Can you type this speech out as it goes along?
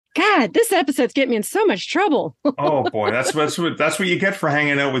God, this episode's getting me in so much trouble. Oh boy, that's what you get for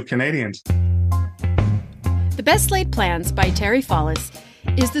hanging out with Canadians. The Best Laid Plans by Terry Fallis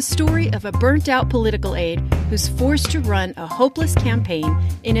is the story of a burnt-out political aide who's forced to run a hopeless campaign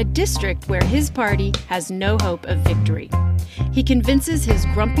in a district where his party has no hope of victory. He convinces his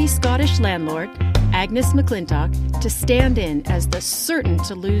grumpy Scottish landlord, Agnes McClintock, to stand in as the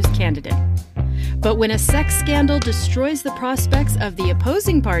certain-to-lose candidate. But when a sex scandal destroys the prospects of the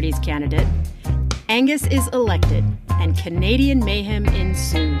opposing party's candidate, Angus is elected and Canadian mayhem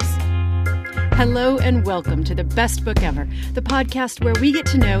ensues. Hello and welcome to The Best Book Ever, the podcast where we get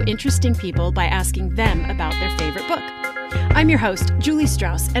to know interesting people by asking them about their favorite book. I'm your host, Julie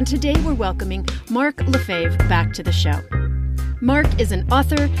Strauss, and today we're welcoming Mark Lefebvre back to the show. Mark is an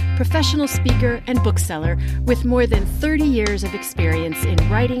author, professional speaker, and bookseller with more than 30 years of experience in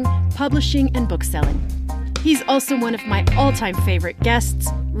writing, publishing, and bookselling. He's also one of my all-time favorite guests,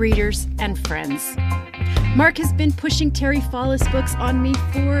 readers, and friends. Mark has been pushing Terry Fallis books on me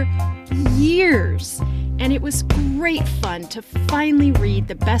for years, and it was great fun to finally read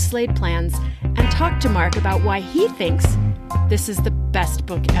The Best Laid Plans and talk to Mark about why he thinks this is the best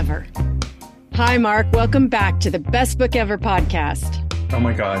book ever. Hi, Mark. Welcome back to the Best Book Ever podcast. Oh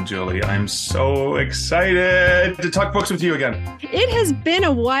my God, Julie, I'm so excited to talk books with you again. It has been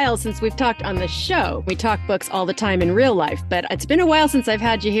a while since we've talked on the show. We talk books all the time in real life, but it's been a while since I've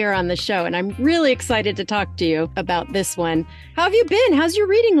had you here on the show, and I'm really excited to talk to you about this one. How have you been? How's your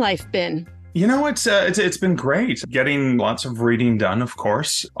reading life been? You know, it's been great. Getting lots of reading done, of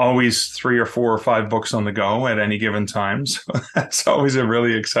course. Always 3 or 4 or 5 books on the go at any given time. So that's always a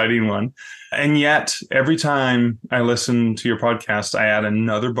really exciting one. And yet, every time I listen to your podcast, I add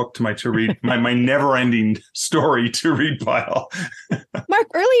another book to my to-read, my never-ending story to-read pile. Mark,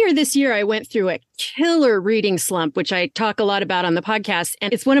 earlier this year, I went through a killer reading slump, which I talk a lot about on the podcast.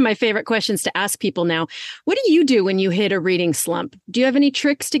 And it's one of my favorite questions to ask people now. What do you do when you hit a reading slump? Do you have any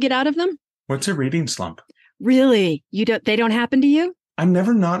tricks to get out of them? What's a reading slump? Really? They don't happen to you? I'm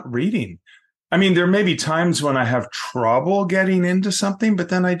never not reading. I mean, there may be times when I have trouble getting into something, but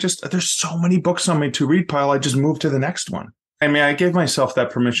then there's so many books on my to-read pile, I just move to the next one. I mean, I gave myself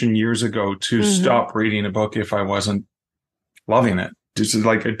that permission years ago to stop reading a book if I wasn't loving it. Just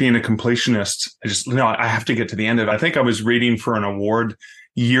like being a completionist, I have to get to the end of it. I think I was reading for an award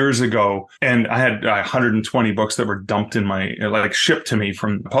years ago, and I had 120 books that were dumped in shipped to me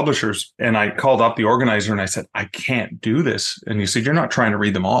from publishers. And I called up the organizer and I said, I can't do this. And he said, you're not trying to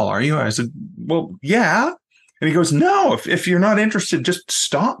read them all, are you? I said, well, yeah. And he goes, no, if you're not interested, just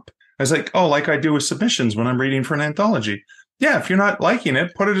stop. I was like, oh, like I do with submissions when I'm reading for an anthology. Yeah, if you're not liking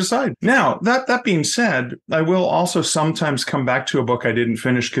it, put it aside. Now, that being said, I will also sometimes come back to a book I didn't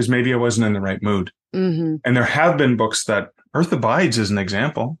finish because maybe I wasn't in the right mood. Mm-hmm. And there have been books that Earth Abides is an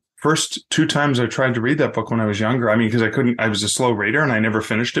example. First 2 times I tried to read that book when I was younger. I mean, because I was a slow reader and I never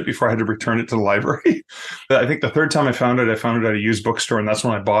finished it before I had to return it to the library. I think the 3rd time I found it at a used bookstore, and that's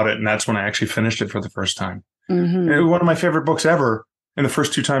when I bought it. And that's when I actually finished it for the first time. Mm-hmm. It was one of my favorite books ever. And the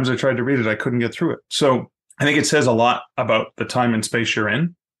first 2 times I tried to read it, I couldn't get through it. So I think it says a lot about the time and space you're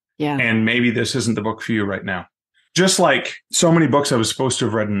in. Yeah. And maybe this isn't the book for you right now. Just like so many books I was supposed to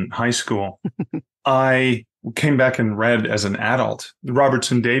have read in high school, I came back and read as an adult.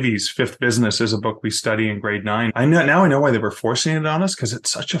 Robertson Davies' Fifth Business is a book we study in grade 9. I know why they were forcing it on us, because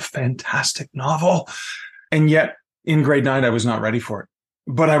it's such a fantastic novel. And yet in grade 9, I was not ready for it.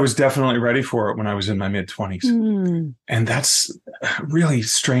 But I was definitely ready for it when I was in my mid-20s. Mm. And that's a really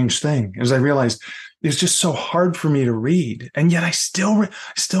strange thing, as I realized it's just so hard for me to read. And yet I still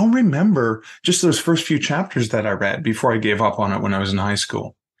remember just those first few chapters that I read before I gave up on it when I was in high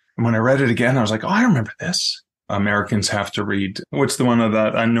school. And when I read it again, I was like, oh, I remember this. Americans have to read. What's the one of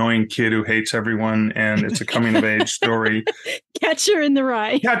that annoying kid who hates everyone, and it's a coming of age story? Catcher in the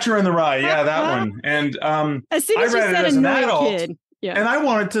Rye. Catcher in the Rye. Yeah, that one. And as soon as I read it as an adult, kid. Yeah. And I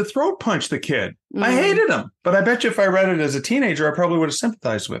wanted to throat punch the kid. I hated him. But I bet you if I read it as a teenager, I probably would have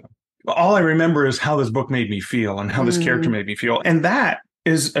sympathized with him. All I remember is how this book made me feel and how this character made me feel. And that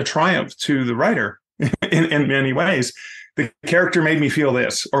is a triumph to the writer in many ways. The character made me feel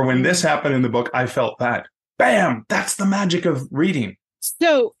this, or when this happened in the book, I felt that. Bam! That's the magic of reading.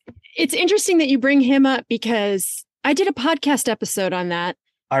 So it's interesting that you bring him up, because I did a podcast episode on that.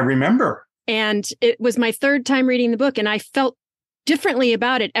 I remember. And it was my 3rd time reading the book, and I felt differently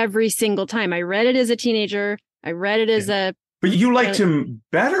about it every single time. I read it as a teenager. I read it as a... But you liked him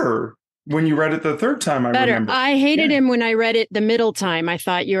better when you read it the 3rd time, I remember. I hated him when I read it the middle time. I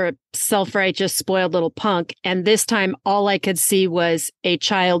thought, you're a self-righteous, spoiled little punk. And this time, all I could see was a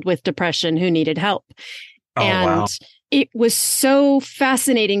child with depression who needed help. Oh, wow. it was so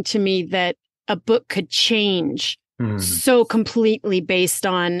fascinating to me that a book could change so completely based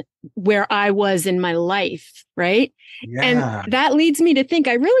on where I was in my life, right? Yeah. And that leads me to think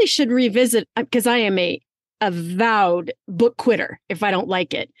I really should revisit, because I am a avowed book quitter if I don't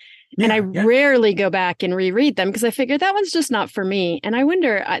like it. And I rarely go back and reread them because I figure that one's just not for me. And I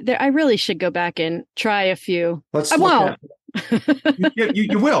wonder, I really should go back and try a few. Let's look at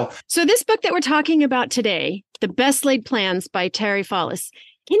you will. So this book that we're talking about today, The Best Laid Plans by Terry Fallis.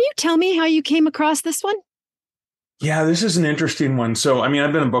 Can you tell me how you came across this one? Yeah, this is an interesting one. So, I mean,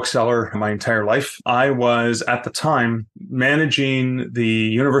 I've been a bookseller my entire life. I was at the time managing the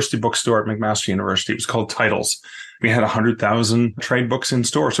university bookstore at McMaster University. It was called Titles. We had 100,000 trade books in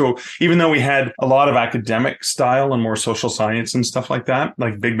store. So even though we had a lot of academic style and more social science and stuff like that,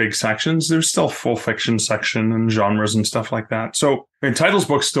 like big sections, there's still full fiction section and genres and stuff like that. So in Titles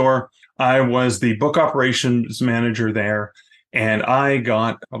bookstore, I was the book operations manager there. And I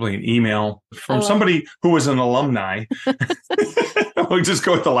got probably an email from somebody who was an alumni. We'll just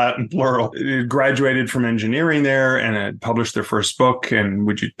go with the Latin plural. It graduated from engineering there and had published their first book. And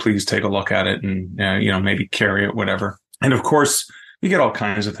would you please take a look at it and, maybe carry it, whatever. And of course, you get all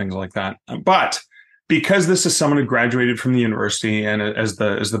kinds of things like that. But because this is someone who graduated from the university and as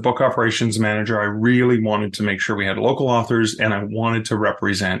the book operations manager, I really wanted to make sure we had local authors and I wanted to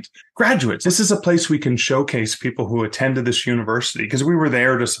represent graduates. This is a place we can showcase people who attended this university because we were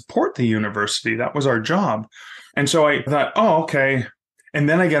there to support the university. That was our job. And so I thought, oh, okay. And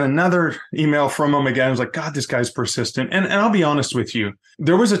then I get another email from him again. I was like, God, this guy's persistent. And I'll be honest with you.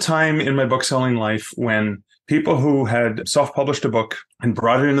 There was a time in my bookselling life when people who had self-published a book and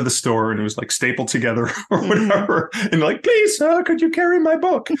brought it into the store and it was like stapled together or whatever. And like, please, could you carry my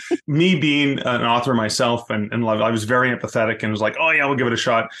book? Me being an author myself and I was very empathetic and was like, oh yeah, we'll give it a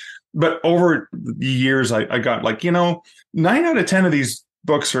shot. But over the years, I got like, 9 out of 10 of these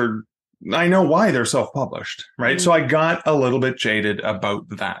books I know why they're self-published, right? Mm-hmm. So I got a little bit jaded about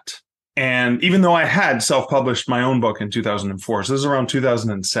that. And even though I had self-published my own book in 2004, so this is around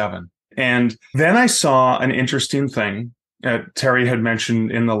 2007. And then I saw an interesting thing Terry had mentioned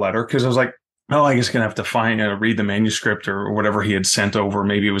in the letter, because I was like, oh, I guess I'm going to have to read the manuscript or whatever he had sent over.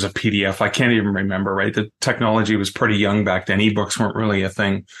 Maybe it was a PDF. I can't even remember, right? The technology was pretty young back then. Ebooks weren't really a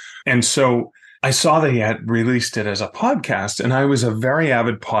thing. And so I saw that he had released it as a podcast, and I was a very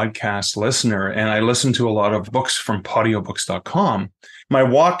avid podcast listener, and I listened to a lot of books from audiobooks.com. My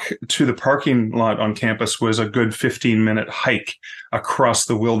walk to the parking lot on campus was a good 15-minute hike across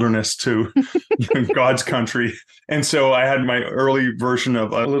the wilderness to God's country. And so I had my early version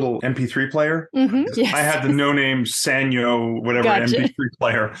of a little MP3 player. Mm-hmm, yes. I had the no-name Sanyo, whatever, MP3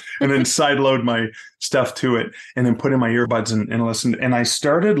 player, and then sideload my stuff to it and then put in my earbuds and listen. And I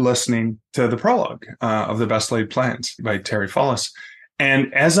started listening to the prologue of The Best Laid Plans by Terry Fallis.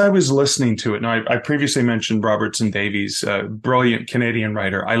 And as I was listening to it, now I previously mentioned Robertson Davies, a brilliant Canadian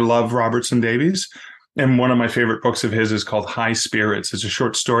writer. I love Robertson Davies. And one of my favorite books of his is called High Spirits. It's a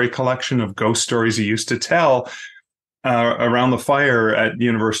short story collection of ghost stories he used to tell around the fire at the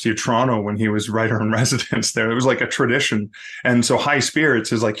University of Toronto when he was writer in residence there. It was like a tradition. And so High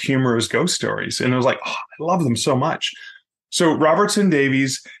Spirits is like humorous ghost stories. And it was like, oh, I love them so much. So Robertson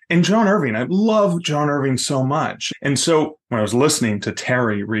Davies and John Irving. I love John Irving so much. And so when I was listening to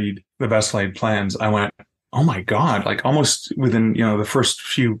Terry read The Best Laid Plans, I went, oh my God, like almost within, the first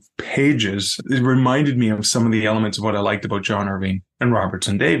few pages, it reminded me of some of the elements of what I liked about John Irving and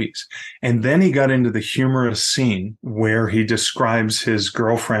Robertson Davies. And then he got into the humorous scene where he describes his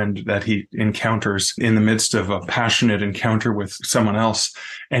girlfriend that he encounters in the midst of a passionate encounter with someone else.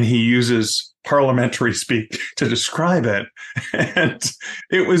 And he uses parliamentary speak to describe it. And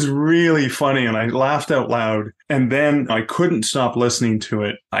it was really funny. And I laughed out loud. And then I couldn't stop listening to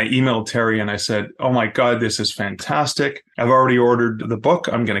it. I emailed Terry and I said, oh my God, this is fantastic. I've already ordered the book.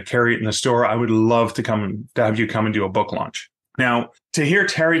 I'm going to carry it in the store. I would love to have you come and do a book launch. Now, to hear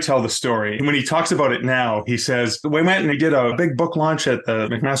Terry tell the story, when he talks about it now, he says, we went and we did a big book launch at the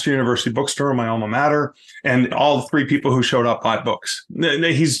McMaster University bookstore, my alma mater, and all 3 people who showed up bought books.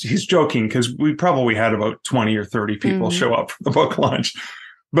 He's joking because we probably had about 20 or 30 people show up for the book launch.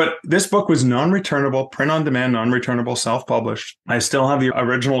 But this book was non-returnable, print-on-demand, non-returnable, self-published. I still have the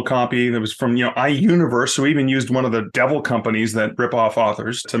original copy that was from, iUniverse. So we even used one of the devil companies that rip off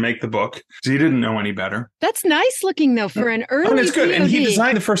authors to make the book. So he didn't know any better. That's nice looking, though, for an early it's good. POD. And he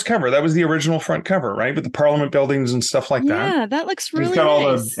designed the first cover. That was the original front cover, right? With the Parliament buildings and stuff like that. Yeah, that looks really nice. He's got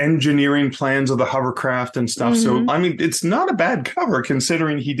all the engineering plans of the hovercraft and stuff. So, it's not a bad cover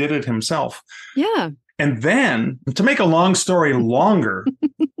considering he did it himself. Yeah. And then, to make a long story longer,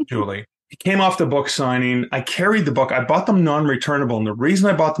 Julie, He came off the book signing. I carried the book. I bought them non-returnable. And the reason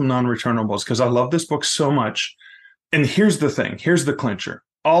I bought them non-returnable is because I love this book so much. And here's the thing. Here's the clincher.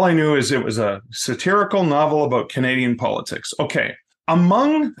 All I knew is it was a satirical novel about Canadian politics. Okay.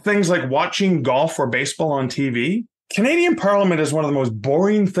 Among things like watching golf or baseball on TV, Canadian Parliament is one of the most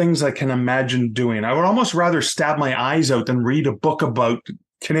boring things I can imagine doing. I would almost rather stab my eyes out than read a book about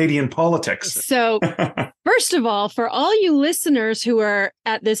Canadian politics. So, first of all, for all you listeners who are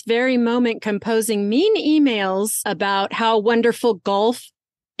at this very moment composing mean emails about how wonderful golf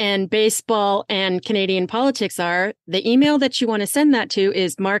and baseball and Canadian politics are, the email that you want to send that to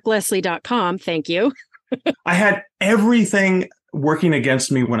is markleslie.com. Thank you. I had everything working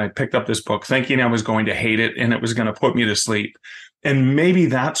against me when I picked up this book, thinking I was going to hate it and it was going to put me to sleep. And maybe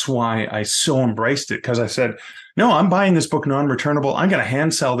that's why I so embraced it, because I said, no, I'm buying this book non-returnable. I'm going to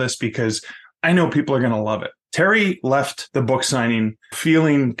hand sell this because I know people are going to love it. Terry left the book signing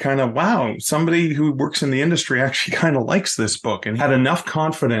feeling kind of, wow, somebody who works in the industry actually kind of likes this book, and had enough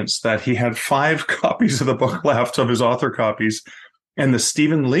confidence that he had 5 copies of the book left of his author copies and the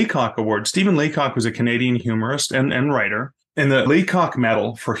Stephen Leacock Award. Stephen Leacock was a Canadian humorist and writer. And the Leacock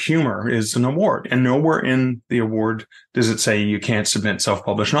Medal for humor is an award. And nowhere in the award does it say you can't submit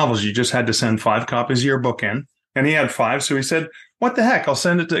self-published novels. You just had to send 5 copies of your book in. And he had 5. So he said, what the heck? I'll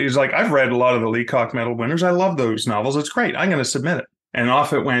send it to, he's like, I've read a lot of the Leacock Medal winners. I love those novels. It's great. I'm going to submit it. And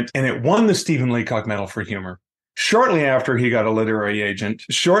off it went. And it won the Stephen Leacock Medal for humor. Shortly after he got a literary agent,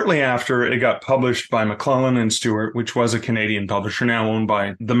 shortly after it got published by McClellan and Stewart, which was a Canadian publisher now owned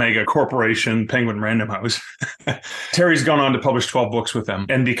by the mega corporation Penguin Random House. Terry's gone on to publish 12 books with them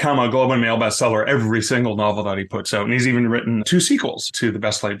and become a Globe and Mail bestseller every single novel that he puts out. And he's even written 2 sequels to The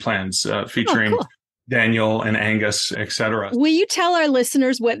Best Laid Plans, featuring Daniel and Angus, etc. Will you tell our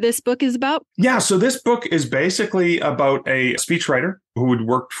listeners what this book is about? Yeah, so this book is basically about a speechwriter who had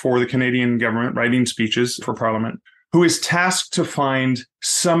worked for the Canadian government, writing speeches for Parliament, who is tasked to find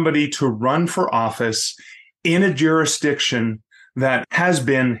somebody to run for office in a jurisdiction that has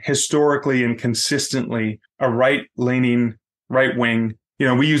been historically and consistently a right-leaning, right-wing. You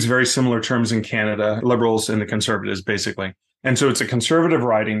know, we use very similar terms in Canada, liberals and the conservatives, basically. And so it's a conservative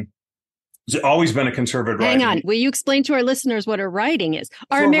riding. It's always been a conservative riding. Hang on. Will you explain to our listeners what a riding is?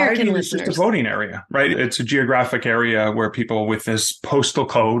 Our American listeners. It's just a voting area, right? It's a geographic area where people with this postal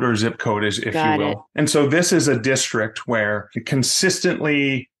code or zip code, if you will. And so this is a district where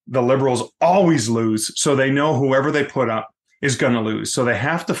consistently the Liberals always lose. So they know whoever they put up is going to lose. So they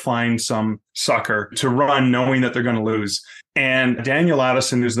have to find some sucker to run knowing that they're going to lose. And Daniel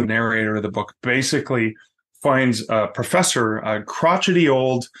Addison, who's the narrator of the book, basically finds a professor, a crotchety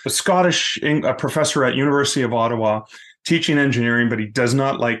old Scottish professor at University of Ottawa, teaching engineering, but he does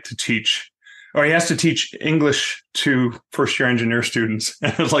not like to teach, or he has to teach English to first-year engineer students.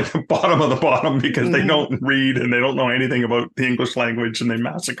 And it's like the bottom of the bottom because they don't read and they don't know anything about the English language and they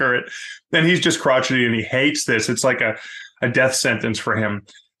massacre it. And he's just crotchety and he hates this. It's like a death sentence for him.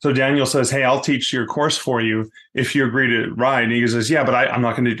 So Daniel says, hey, I'll teach your course for you if you agree to ride. And he says, yeah, but I'm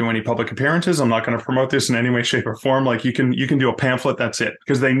not going to do any public appearances. I'm not going to promote this in any way, shape, or form. Like you can do a pamphlet. That's it.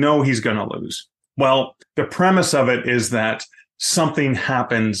 Because they know he's going to lose. Well, the premise of it is that something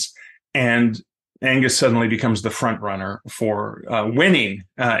happens and Angus suddenly becomes the front runner for winning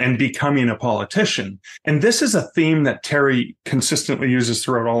and becoming a politician. And this is a theme that Terry consistently uses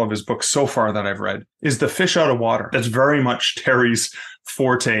throughout all of his books so far that I've read, is the fish out of water. That's very much Terry's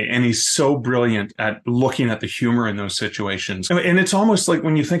forte. And he's so brilliant at looking at the humor in those situations. And it's almost like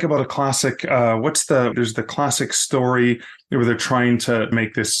when you think about a classic, there's the classic story where they're trying to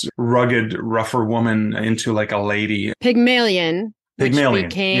make this rugged, rougher woman into like a lady. Pygmalion. Which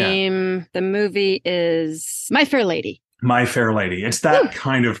became, the movie is My Fair Lady. My Fair Lady. It's that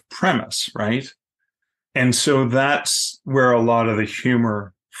kind of premise, right? And so that's where a lot of the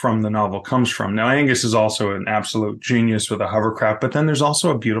humor from the novel comes from. Now, Angus is also an absolute genius with a hovercraft, but then there's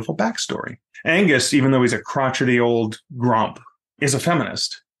also a beautiful backstory. Angus, even though he's a crotchety old grump, is a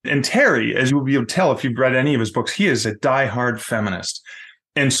feminist. And Terry, as you'll be able to tell if you've read any of his books, he is a diehard feminist.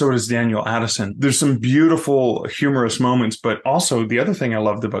 And so does Daniel Addison. There's some beautiful, humorous moments, but also the other thing I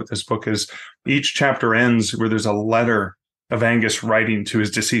loved about this book is each chapter ends where there's a letter of Angus writing to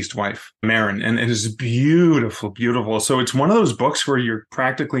his deceased wife, Marin. And it is beautiful, beautiful. So it's one of those books where you're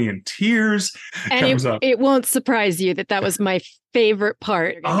practically in tears. And it won't surprise you that was my favorite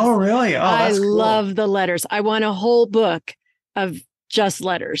part. Oh, really? Oh, I love the letters. I want a whole book of just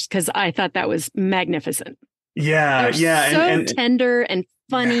letters because I thought that was magnificent. Yeah, They're so tender and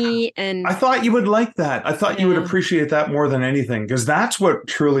funny. And I thought you would like that. I thought you would appreciate that more than anything, because that's what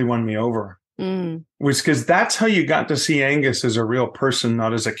truly won me over. Was because that's how you got to see Angus as a real person,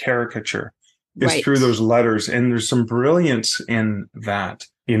 not as a caricature, is Right. through those letters. And there's some brilliance in that,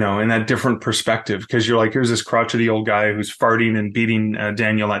 in that different perspective. Because you're like, here's this crotchety old guy who's farting and beating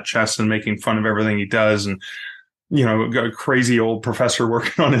Daniel at chess and making fun of everything he does. And, got a crazy old professor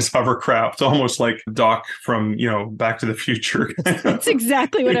working on his hovercraft, almost like Doc from, Back to the Future. That's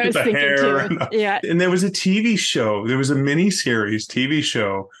exactly what I was thinking too. Yeah. And there was a TV show. There was a mini-series TV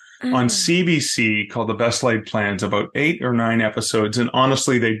show on CBC called The Best Laid Plans, about 8 or 9 episodes. And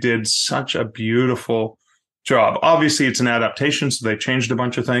honestly, they did such a beautiful job. Obviously, it's an adaptation, so they changed a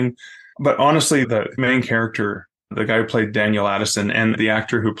bunch of things. But honestly, the main character, the guy who played Daniel Addison, and the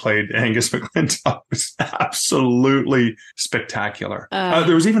actor who played Angus McClintock was absolutely spectacular.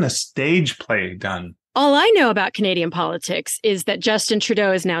 There was even a stage play done. All I know about Canadian politics is that Justin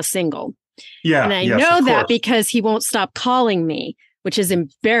Trudeau is now single. Yeah. And I know that because he won't stop calling me, which is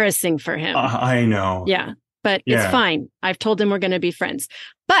embarrassing for him. I know. Yeah, but it's fine. I've told him we're going to be friends.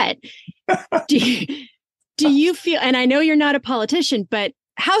 But do you feel, and I know you're not a politician, but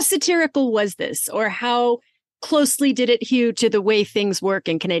how satirical was this? Or how closely did it hew to the way things work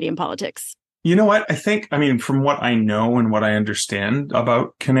in Canadian politics? You know what? From what I know and what I understand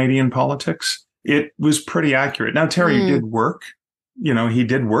about Canadian politics, it was pretty accurate. Now, Terry did work. He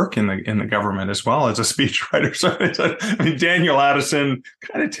did work in the government as well as a speechwriter. So Daniel Addison,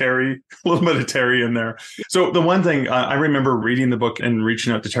 kind of Terry, a little bit of Terry in there. So the one thing I remember reading the book and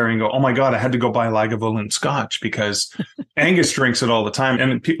reaching out to Terry and go, oh my God, I had to go buy Lagavulin scotch because Angus drinks it all the time.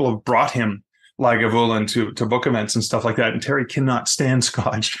 And people have brought him Lagavulin to book events and stuff like that. And Terry cannot stand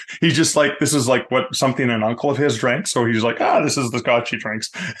scotch. He's just like, this is like what something an uncle of his drank. So he's like, this is the scotch he drinks.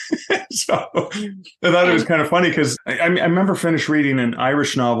 So I thought it was kind of funny because I remember finished reading an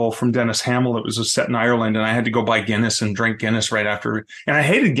Irish novel from Dennis Hamill that was set in Ireland, and I had to go buy Guinness and drink Guinness right after. And I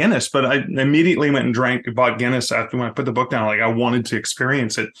hated Guinness, but I immediately went and bought Guinness after when I put the book down. Like I wanted to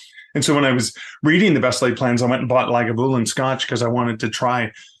experience it. And so when I was reading The Best Laid Plans, I went and bought Lagavulin scotch because I wanted to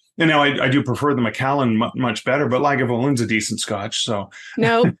try. And now I do prefer the Macallan much better, but Lagavulin's a decent scotch. So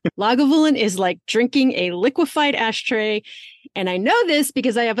no, Lagavulin is like drinking a liquefied ashtray. And I know this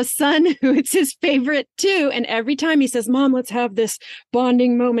because I have a son who it's his favorite too. And every time he says, Mom, let's have this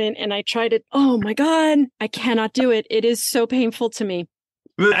bonding moment. And I try to, oh my God, I cannot do it. It is so painful to me.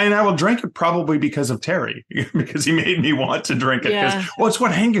 And I will drink it probably because of Terry, because he made me want to drink it. Yeah. Well, it's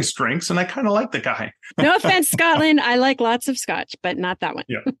what Angus drinks, and I kind of like the guy. No offense, Scotland. I like lots of scotch, but not that one.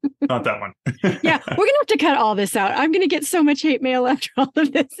 Yeah, not that one. Yeah, we're going to have to cut all this out. I'm going to get so much hate mail after all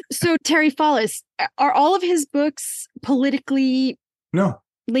of this. So Terry Fallis, are all of his books politically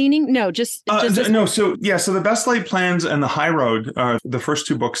leaning? No, just no. So The Best Laid Plans and The High Road are the first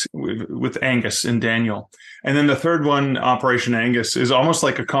 2 books with Angus and Daniel. And then the third one, Operation Angus, is almost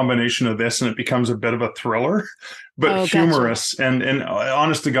like a combination of this, and it becomes a bit of a thriller, but humorous. Gotcha. And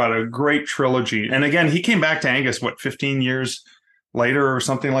honest to God, a great trilogy. And again, he came back to Angus, 15 years later or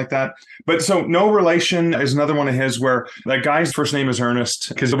something like that. But so No Relation is another one of his where that guy's first name is Ernest,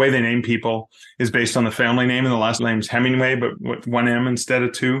 because the way they name people is based on the family name, and the last name's Hemingway, but with 1 M instead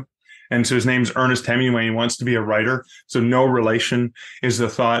of 2. And so his name's Ernest Hemingway. He wants to be a writer. So No Relation is the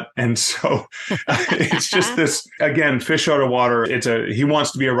thought. And so it's just this, again, fish out of water. He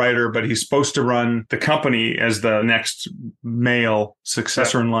wants to be a writer, but he's supposed to run the company as the next male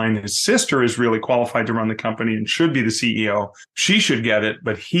successor in line. His sister is really qualified to run the company and should be the CEO. She should get it,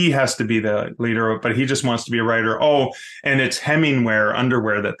 but he has to be the leader, but he just wants to be a writer. Oh, and it's Hemingway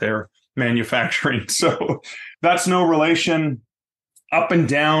underwear that they're manufacturing. So that's No Relation. Up and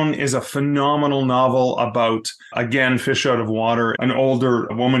Down is a phenomenal novel about, again, fish out of water, an older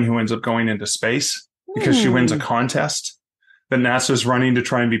woman who ends up going into space because she wins a contest that NASA's running to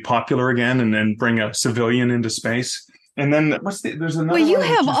try and be popular again and then bring a civilian into space. And then there's another Well, you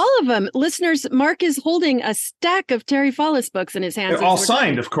have all of them. Listeners, Mark is holding a stack of Terry Fallis books in his hands. They're all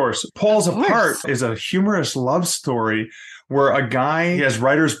signed, of course. Poles Apart is a humorous love story where a guy, he has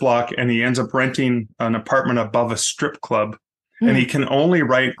writer's block and he ends up renting an apartment above a strip club. And he can only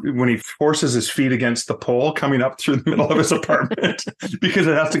write when he forces his feet against the pole coming up through the middle of his apartment because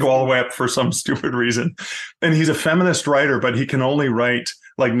it has to go all the way up for some stupid reason. And he's a feminist writer, but he can only write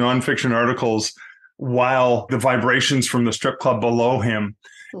like nonfiction articles while the vibrations from the strip club below him.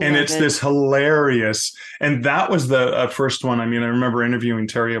 And it's this hilarious. And that was the first one. I mean, I remember interviewing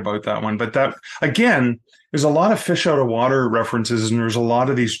Terry about that one. But that, again, there's a lot of fish out of water references. And there's a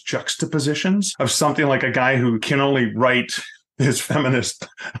lot of these juxtapositions of something like a guy who can only write his feminist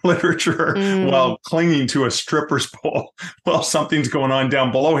literature while clinging to a stripper's pole while something's going on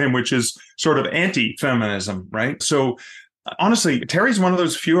down below him, which is sort of anti-feminism, right? So honestly, Terry's one of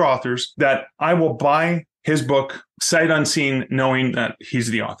those few authors that I will buy his book sight unseen, knowing that he's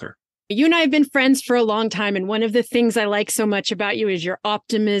the author. You and I have been friends for a long time, and one of the things I like so much about you is your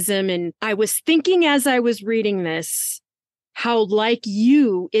optimism. And I was thinking as I was reading this, how like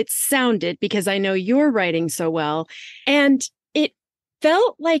you it sounded, because I know you're writing so well. And it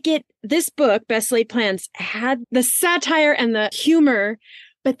felt like this book, Best Laid Plans, had the satire and the humor,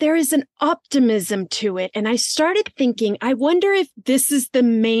 but there is an optimism to it. And I started thinking, I wonder if this is the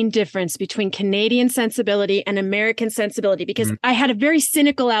main difference between Canadian sensibility and American sensibility, because I had a very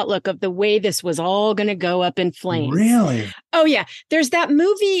cynical outlook of the way this was all going to go up in flames. Really? Oh, yeah. There's that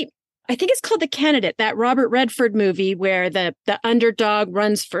movie, I think it's called The Candidate, that Robert Redford movie where the underdog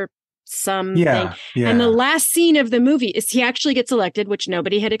runs for something. Yeah. And the last scene of the movie is he actually gets elected, which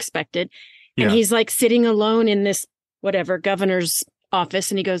nobody had expected. And he's like sitting alone in this, whatever, governor's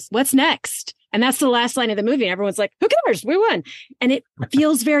office, and he goes, "What's next?" And that's the last line of the movie. And everyone's like, "Who cares? We won." And it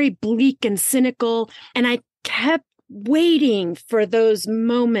feels very bleak and cynical. And I kept waiting for those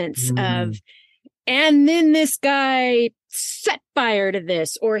moments of, and then this guy set fire to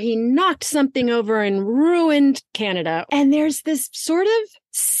this, or he knocked something over and ruined Canada. And there's this sort of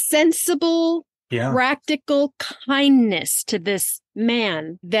sensible, practical kindness to this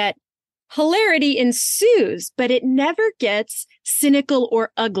man that hilarity ensues, but it never gets cynical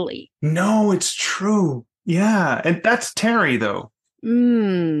or ugly. No, it's true. Yeah. And that's Terry, though.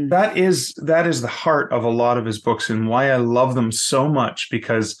 That is the heart of a lot of his books and why I love them so much,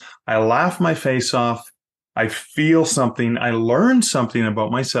 because I laugh my face off. I feel something. I learn something about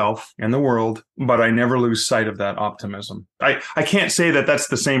myself and the world, but I never lose sight of that optimism. I can't say that that's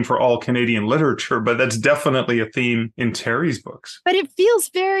the same for all Canadian literature, but that's definitely a theme in Terry's books. But it feels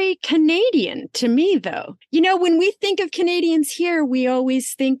very Canadian to me, though. You know, when we think of Canadians here, we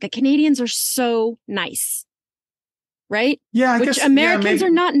always think the Canadians are so nice, right? Yeah, I guess Americans are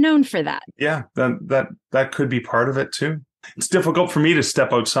not known for that. Yeah, that could be part of it too. It's difficult for me to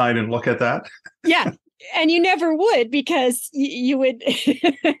step outside and look at that. Yeah. And you never would, because you would.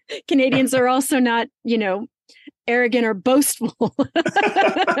 Canadians are also not, arrogant or boastful.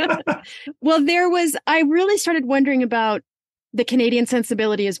 Well, I really started wondering about the Canadian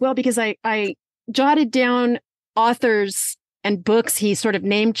sensibility as well, because I jotted down authors and books he sort of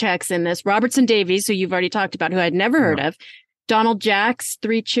name checks in this. Robertson Davies, who you've already talked about, who I'd never heard of. Donald Jack's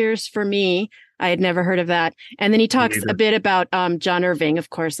Three Cheers for Me. I had never heard of that. And then he talks a bit about John Irving.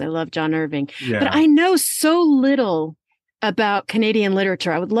 Of course, I love John Irving. Yeah. But I know so little about Canadian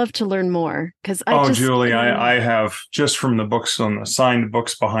literature. I would love to learn more. Julie, I have, just from the books on the signed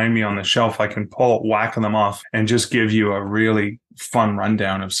books behind me on the shelf, I can whack them off and just give you a really fun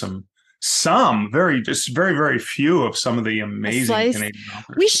rundown of some very, very few of some of the amazing Canadian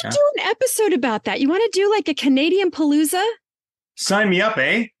authors. We should do an episode about that. You want to do like a Canadian Palooza? Sign me up,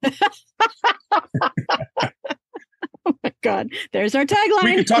 eh? Oh my God. There's our tagline.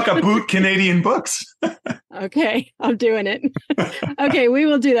 We could talk about Canadian books. Okay. I'm doing it. Okay. We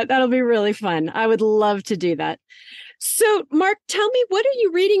will do that. That'll be really fun. I would love to do that. So, Mark, tell me, what are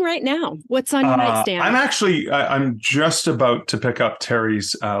you reading right now? What's on your nightstand? I'm just about to pick up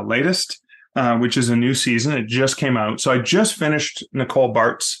Terry's latest, which is a new season. It just came out. So I just finished Nicole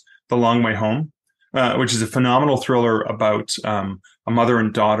Bart's The Long Way Home. Which is a phenomenal thriller about a mother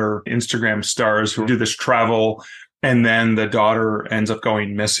and daughter Instagram stars who do this travel, and then the daughter ends up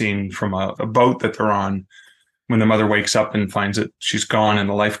going missing from a boat that they're on when the mother wakes up and finds that she's gone and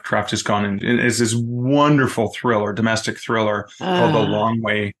the life craft is gone. And it's this wonderful domestic thriller called The Long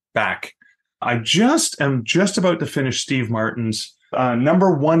Way Back. I am just about to finish Steve Martin's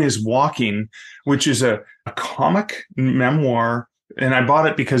number one is Walking, which is a comic memoir. And I bought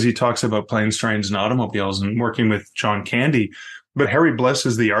it because he talks about planes, trains, and automobiles and working with John Candy. But Harry Bliss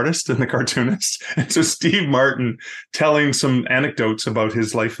is the artist and the cartoonist. And so Steve Martin telling some anecdotes about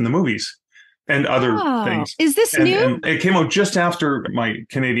his life in the movies and other things. Is this new? And it came out just after my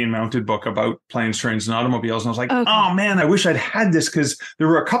Canadian Mounted book about planes, trains, and automobiles. And I was like, oh, man, I wish I'd had this, because there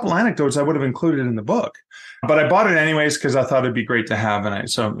were a couple anecdotes I would have included in the book. But I bought it anyways because I thought it'd be great to have. And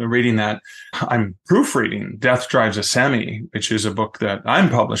so I'm reading that. I'm proofreading Death Drives a Semi, which is a book that I'm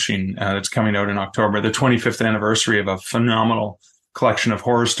publishing that's coming out in October, the 25th anniversary of a phenomenal collection of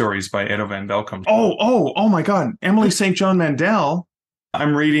horror stories by Edo Van Velkom. Oh my God. Emily St. John Mandel.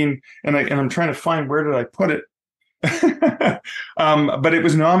 I'm reading, and I'm trying to find, where did I put it? But it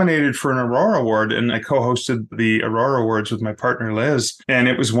was nominated for an Aurora Award, and I co-hosted the Aurora Awards with my partner Liz, and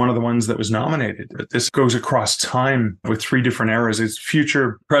it was one of the ones that was nominated. But this goes across time with 3 different eras. It's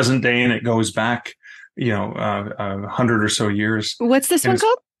future, present day, and it goes back, 100 or so years. What's this one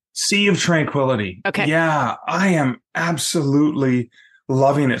called? Sea of Tranquility. Okay. Yeah, I am absolutely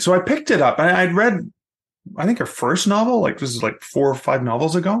loving it. So I picked it up. I'd read, I think, her first novel, like this is like 4 or 5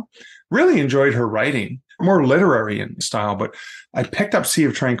 novels ago. Really enjoyed her writing, more literary in style, but I picked up Sea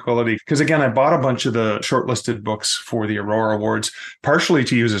of Tranquility because, again, I bought a bunch of the shortlisted books for the Aurora Awards, partially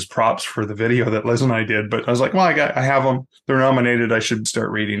to use as props for the video that Liz and I did. But I was like, well, I have them. They're nominated. I should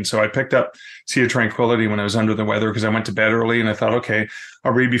start reading. So I picked up Sea of Tranquility when I was under the weather because I went to bed early and I thought, okay,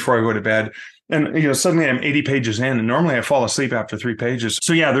 I'll read before I go to bed. And, suddenly I'm 80 pages in, and normally I fall asleep after 3 pages.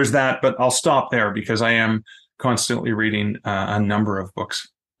 So yeah, there's that, but I'll stop there because I am constantly reading a number of books.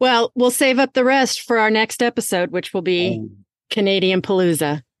 Well, we'll save up the rest for our next episode, which will be Canadian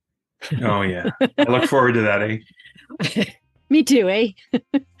Palooza. Oh, yeah. I look forward to that, eh? Me too, eh?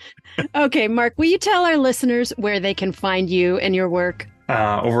 Okay, Mark, will you tell our listeners where they can find you and your work?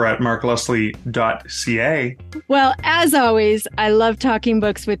 Over at markleslie.ca. Well, as always, I love talking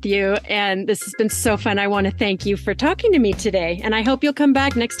books with you, and this has been so fun. I want to thank you for talking to me today, and I hope you'll come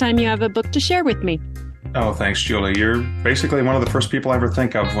back next time you have a book to share with me. Oh, thanks, Julie. You're basically one of the first people I ever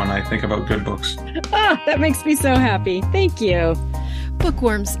think of when I think about good books. Ah, that makes me so happy. Thank you.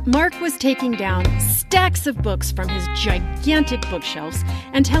 Bookworms, Mark was taking down stacks of books from his gigantic bookshelves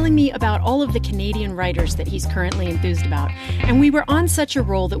and telling me about all of the Canadian writers that he's currently enthused about. And we were on such a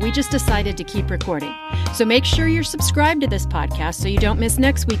roll that we just decided to keep recording. So make sure you're subscribed to this podcast so you don't miss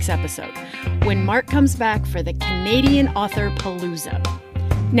next week's episode, when Mark comes back for the Canadian Author Palooza.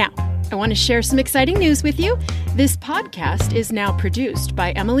 Now, I want to share some exciting news with you. This podcast is now produced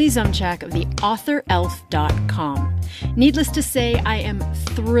by Emily Zumchak of the AuthorElf.com. Needless to say, I am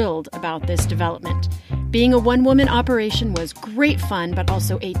thrilled about this development. Being a one-woman operation was great fun, but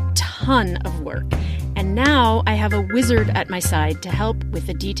also a ton of work. And now I have a wizard at my side to help with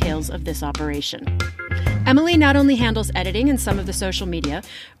the details of this operation. Emily not only handles editing and some of the social media,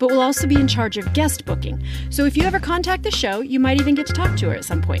 but will also be in charge of guest booking. So if you ever contact the show, you might even get to talk to her at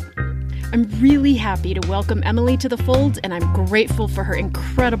some point. I'm really happy to welcome Emily to the fold, and I'm grateful for her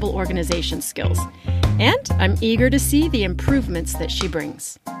incredible organization skills. And I'm eager to see the improvements that she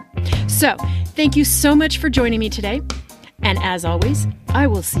brings. So, thank you so much for joining me today. And as always, I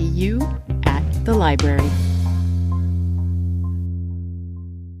will see you at the library.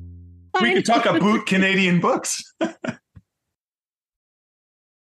 We could talk about Canadian books.